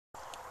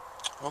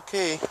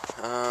Okay,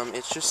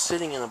 it's just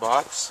sitting in a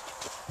box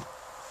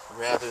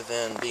rather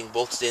than being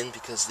bolted in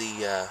because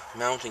the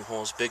mounting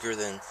hole is bigger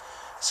than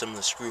some of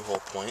the screw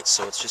hole points,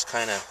 so it's just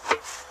kind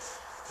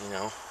of, you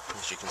know,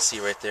 as you can see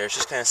right there, it's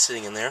just kind of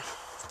sitting in there.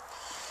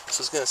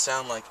 So it's going to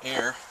sound like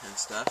air and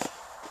stuff.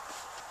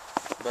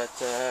 But,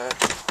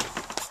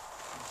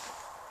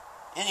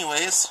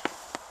 anyways,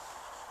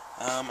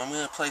 I'm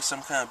going to play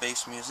some kind of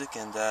bass music,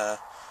 and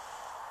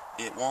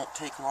it won't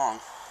take long.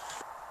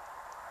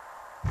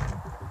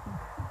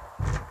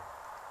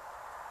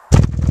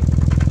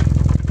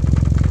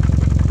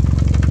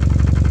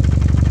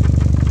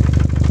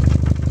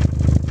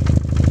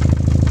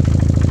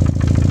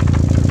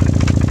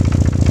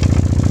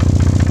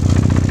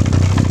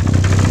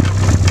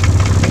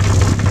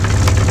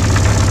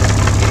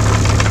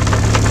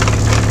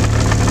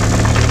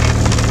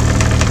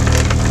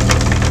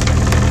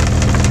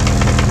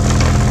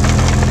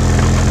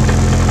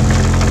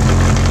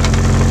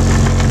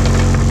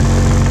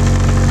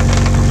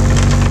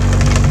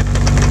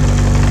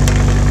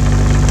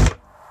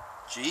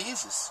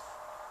 Jesus.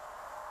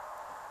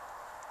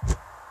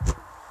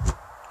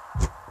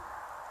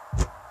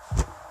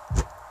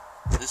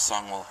 This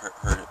song will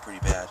hurt it pretty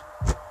bad.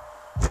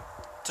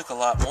 Took a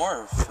lot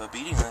more of a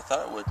beating than I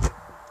thought it would.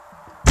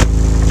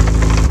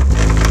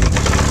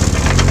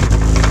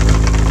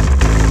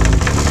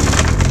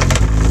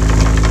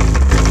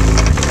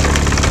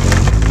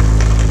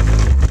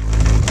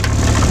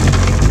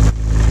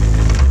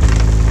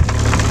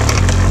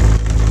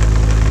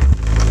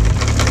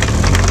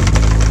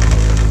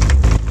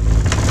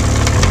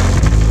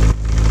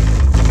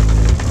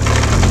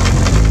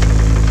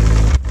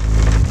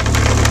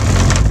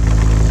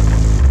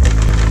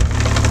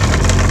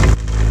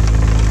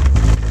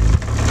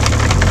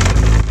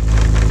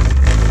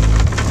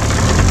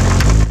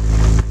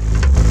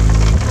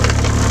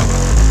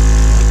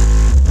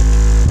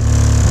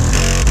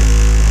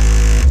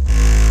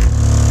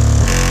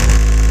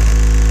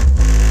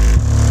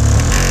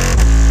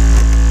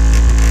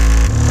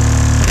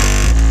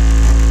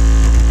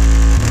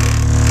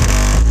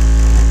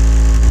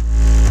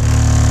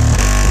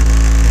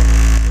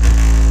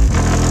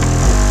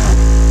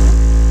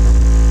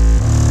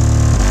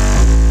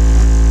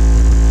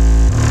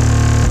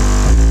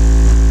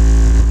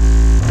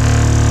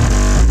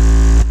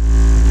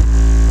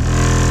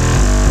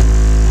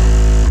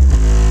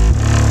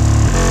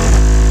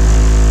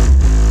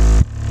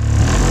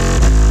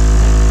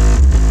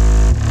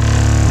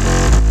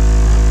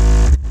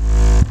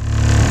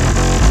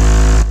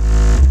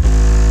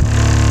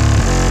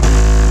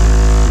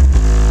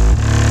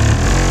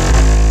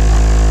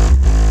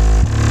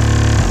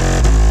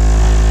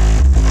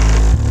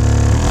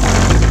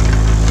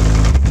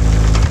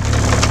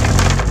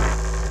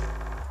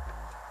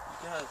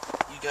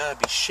 You gotta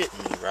be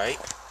shitting me, right?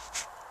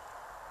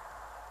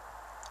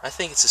 I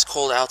think it's this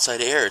cold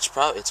outside air.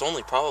 It's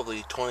only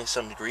probably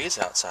 20-some degrees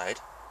outside.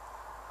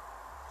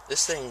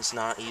 This thing's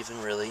not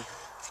even really.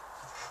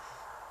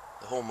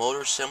 The whole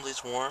motor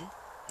assembly's warm.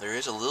 There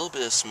is a little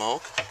bit of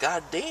smoke.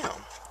 God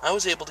damn! I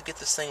was able to get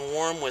this thing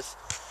warm with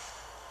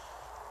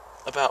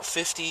about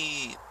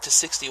 50 to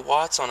 60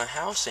 watts on a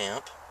house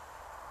amp,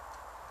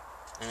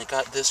 and it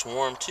got this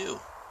warm too.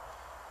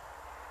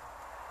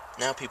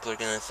 Now people are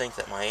going to think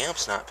that my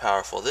amp's not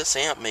powerful. This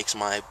amp makes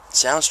my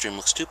sound stream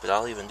look stupid.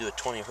 I'll even do a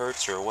 20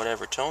 hertz or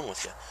whatever tone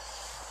with you.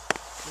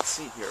 Let's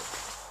see here.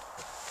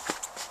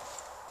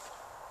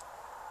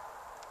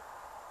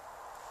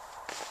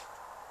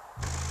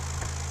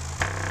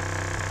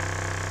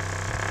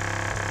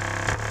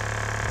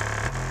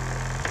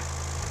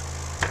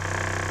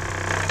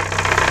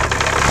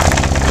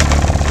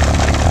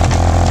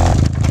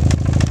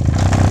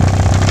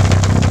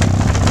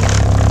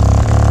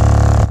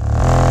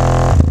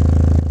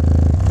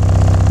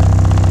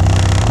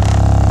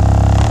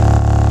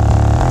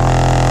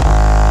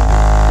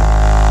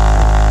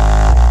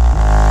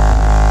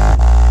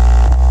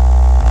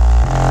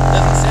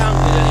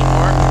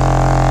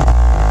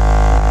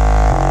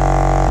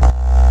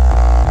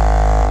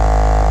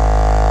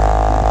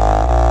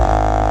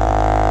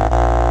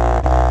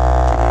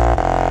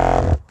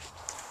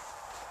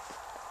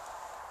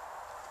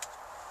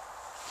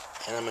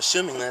 And I'm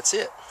assuming that's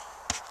it.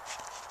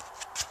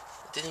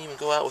 It didn't even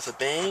go out with a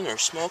bang or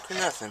smoke or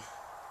nothing.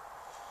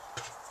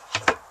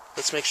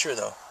 Let's make sure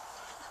though.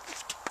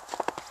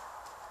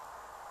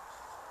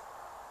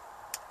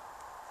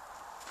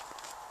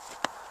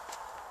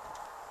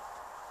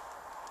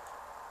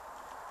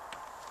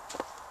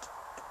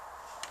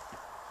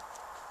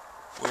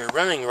 We're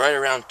running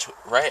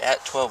right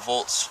at 12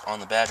 volts on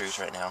the batteries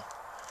right now.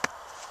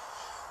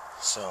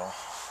 So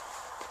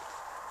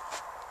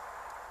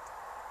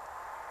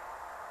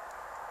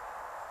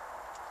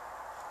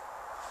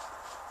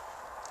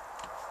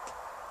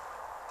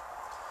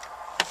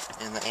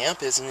and the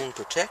amp isn't in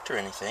protect or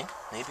anything.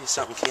 Maybe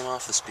something came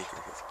off the speaker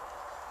here.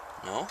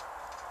 No?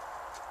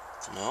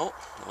 No,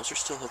 those are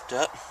still hooked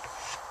up.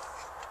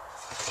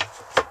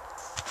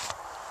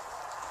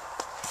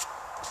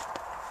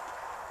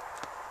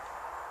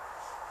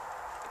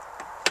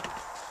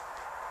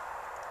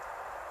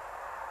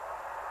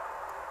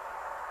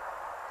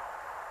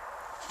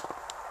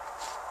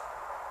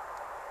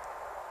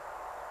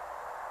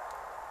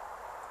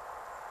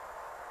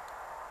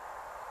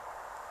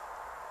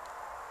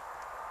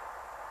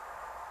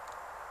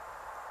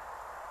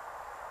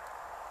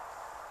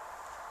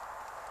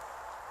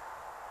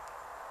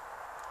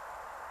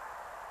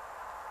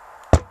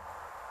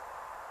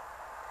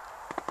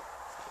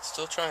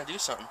 Still trying to do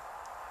something.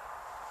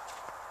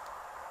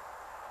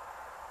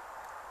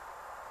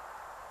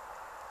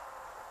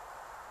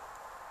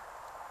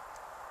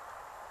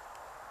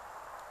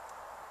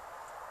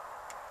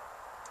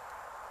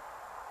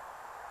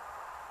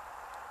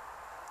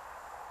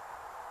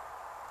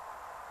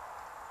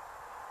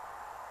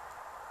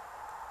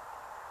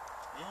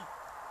 Yeah.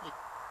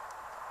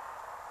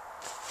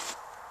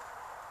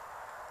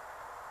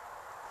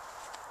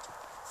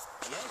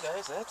 Yeah,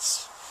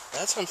 guys,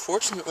 that's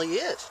unfortunately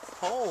it.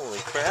 Holy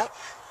crap.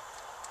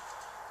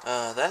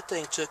 That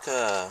thing took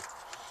a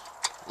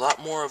lot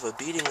more of a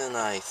beating than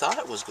I thought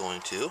it was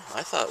going to.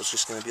 I thought it was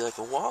just going to be like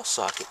a wall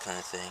socket kind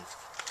of thing.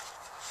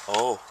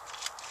 Oh.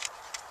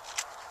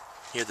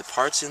 Hear the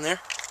parts in there?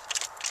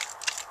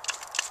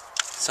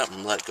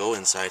 Something let go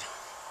inside.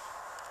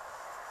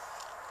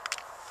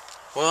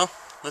 Well,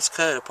 let's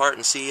cut it apart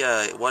and see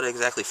what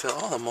exactly fell.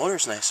 Oh, the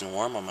motor's nice and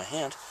warm on my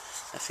hand.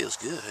 That feels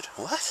good.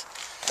 What?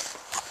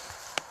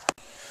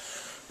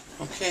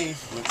 Okay,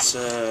 let's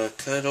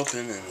cut it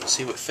open and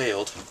see what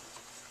failed.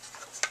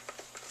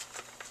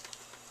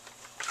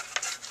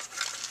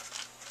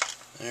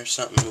 There's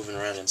something moving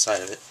around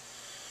inside of it.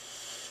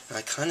 And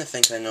I kind of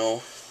think I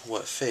know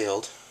what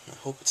failed. I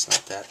hope it's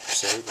not that per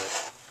se,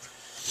 but...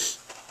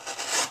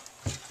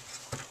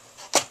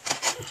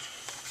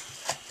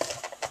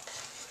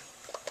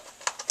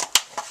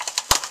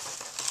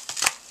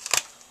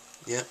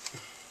 Yep.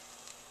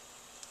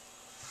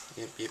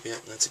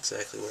 Yep, that's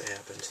exactly what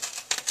happened.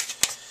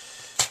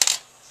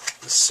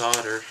 The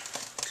solder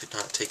could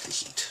not take the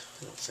heat,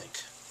 I don't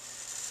think.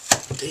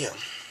 Damn.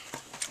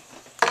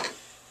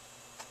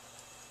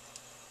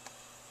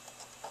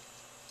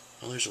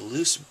 Well, there's a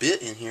loose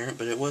bit in here,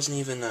 but it wasn't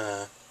even,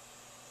 no,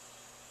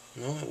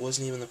 it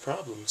wasn't even the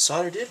problem. The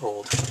solder did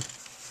hold.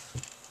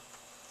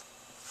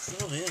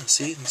 Oh yeah,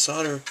 see, the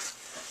solder,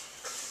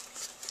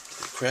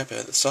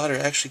 the solder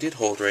actually did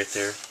hold right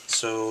there.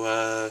 So,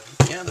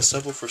 yeah, the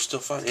subwoofer's still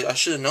fine. I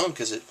should have known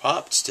because it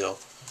popped still.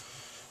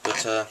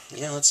 But,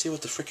 yeah, let's see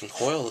what the freaking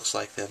coil looks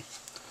like then.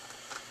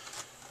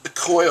 The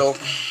coil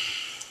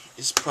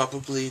is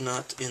probably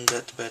not in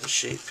that bad a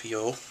shape,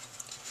 yo.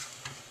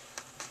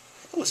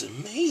 That was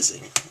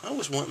amazing. I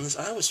was wanting this.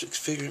 I was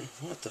figuring,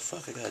 what the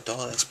fuck, I got a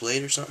doll-ass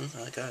blade or something?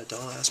 I got a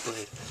doll-ass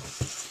blade.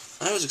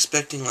 I was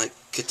expecting, like,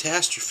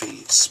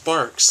 catastrophe,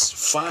 sparks,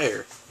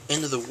 fire,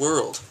 end of the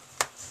world.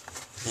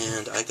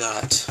 And I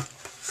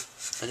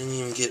didn't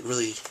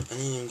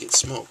even get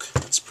smoke.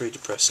 That's pretty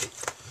depressing.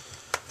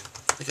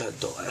 I got a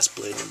dull-ass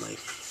blade in my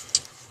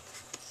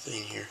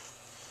thing here.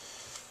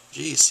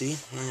 Gee, see?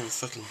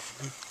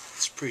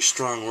 It's pretty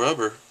strong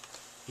rubber.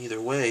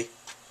 Either way.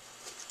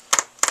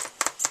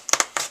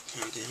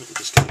 God damn it, we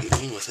just gotta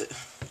get mean with it.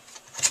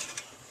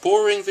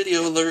 Boring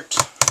video alert.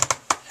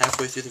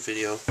 Halfway through the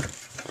video.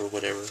 Or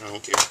whatever, I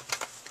don't care.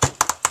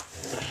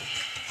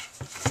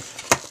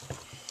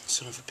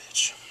 Son of a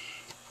bitch.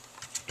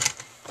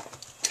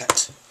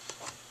 Cut.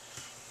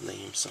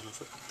 Lame son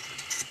of a...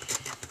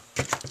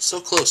 So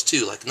close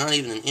too, like not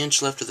even an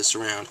inch left of the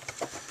surround.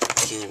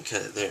 Can't even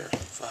cut it there.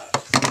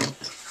 Fuck.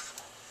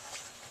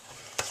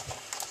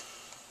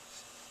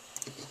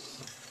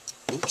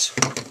 Oops.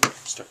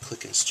 Start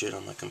clicking shit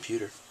on my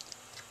computer.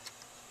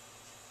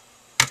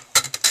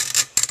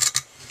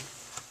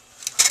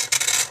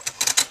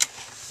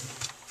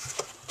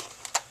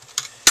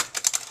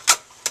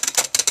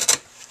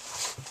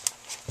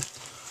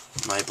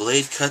 My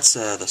blade cuts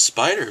the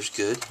spiders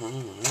good.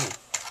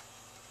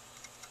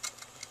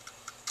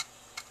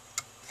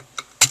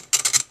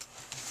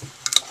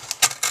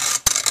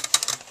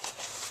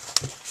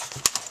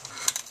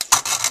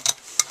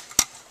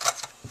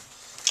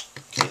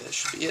 Okay, that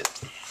should be it.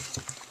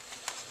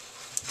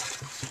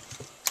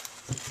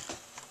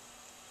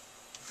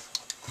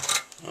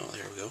 Oh,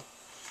 there we go.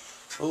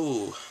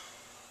 Oh,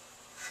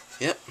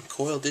 yep, the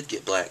coil did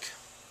get black.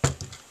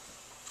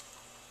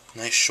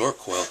 Nice short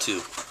coil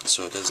too,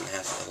 so it doesn't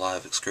have a lot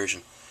of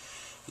excursion.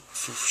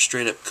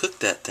 Straight up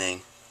cooked that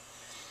thing.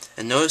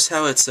 And notice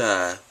how it's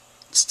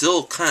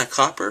still kind of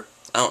copper.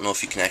 I don't know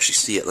if you can actually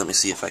see it. Let me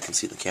see if I can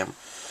see the camera.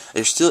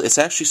 It's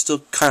actually still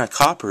kind of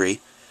coppery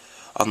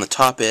on the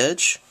top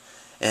edge,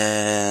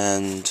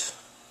 and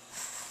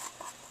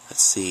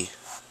let's see.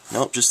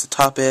 Nope, just the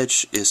top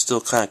edge is still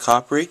kind of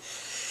coppery.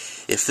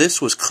 If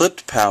this was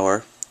clipped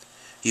power,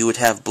 you would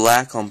have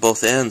black on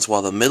both ends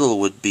while the middle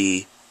would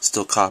be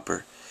still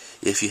copper.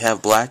 If you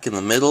have black in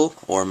the middle,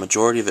 or a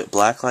majority of it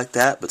black like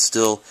that, but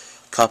still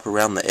copper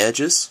around the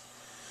edges,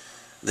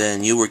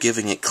 then you were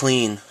giving it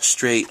clean,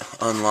 straight,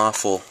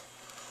 unlawful,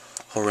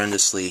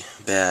 horrendously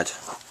bad.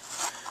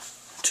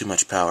 Too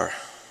much power.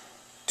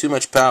 Too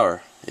much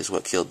power is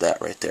what killed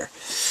that right there.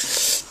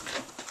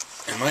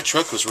 And my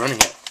truck was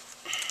running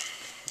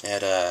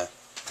at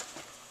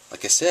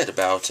like I said,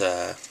 about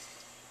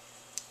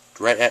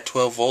right at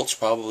 12 volts,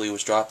 probably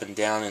was dropping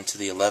down into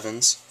the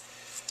 11s.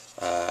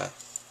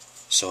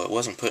 So it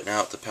wasn't putting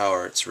out the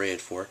power it's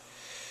rated for.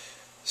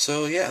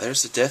 So yeah,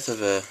 there's the death of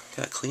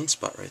got a clean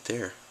spot right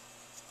there.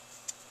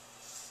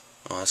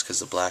 Oh, that's because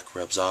the black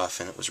rubs off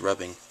and it was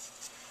rubbing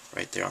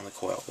right there on the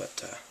coil.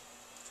 But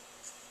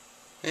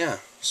yeah,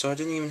 so I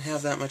didn't even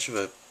have that much of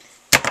a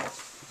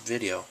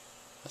video.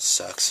 That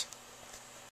sucks.